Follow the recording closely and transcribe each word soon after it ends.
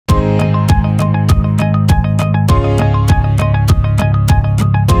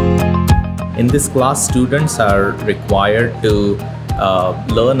In this class, students are required to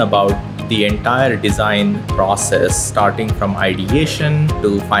learn about the entire design process, starting from ideation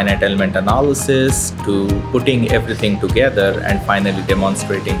to finite element analysis to putting everything together and finally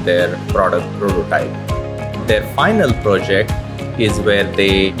demonstrating their product prototype. Their final project is where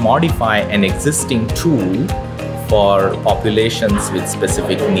they modify an existing tool for populations with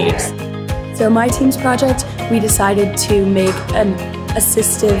specific needs. So my team's project, we decided to make an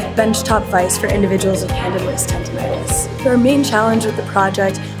assistive benchtop vise for individuals with hand and wrist tendinitis. Our main challenge with the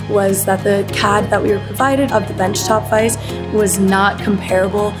project was that the CAD that we were provided of the benchtop vise was not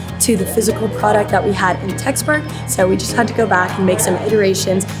comparable to the physical product that we had in textbook, so we just had to go back and make some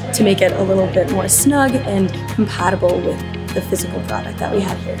iterations to make it a little bit more snug and compatible with the physical product that we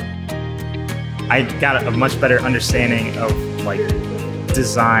had here. I got a much better understanding of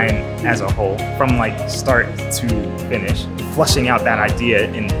design as a whole, from start to finish, flushing out that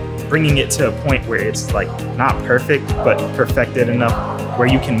idea and bringing it to a point where it's not perfect but perfected enough where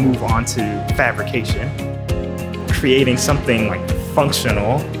you can move on to fabrication, creating something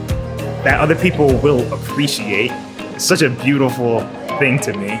functional that other people will appreciate. It's such a beautiful thing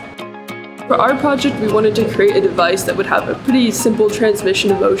to me. For our project, we wanted to create a device that would have a pretty simple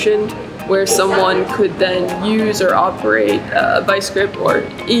transmission of motion where someone could then use or operate a vice grip, or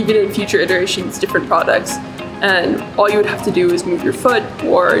even in future iterations, different products. And all you would have to do is move your foot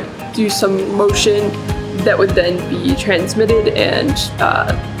or do some motion that would then be transmitted and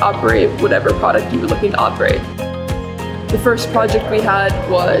operate whatever product you were looking to operate. The first project we had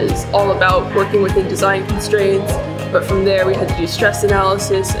was all about working within design constraints, but from there we had to do stress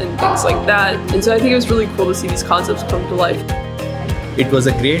analysis and things like that. And so I think it was really cool to see these concepts come to life. It was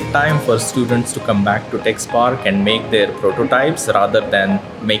a great time for students to come back to TechSpark and make their prototypes rather than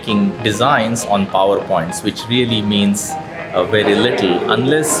making designs on PowerPoints, which really means very little.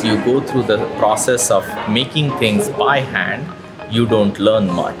 Unless you go through the process of making things by hand, you don't learn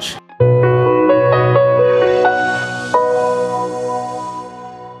much.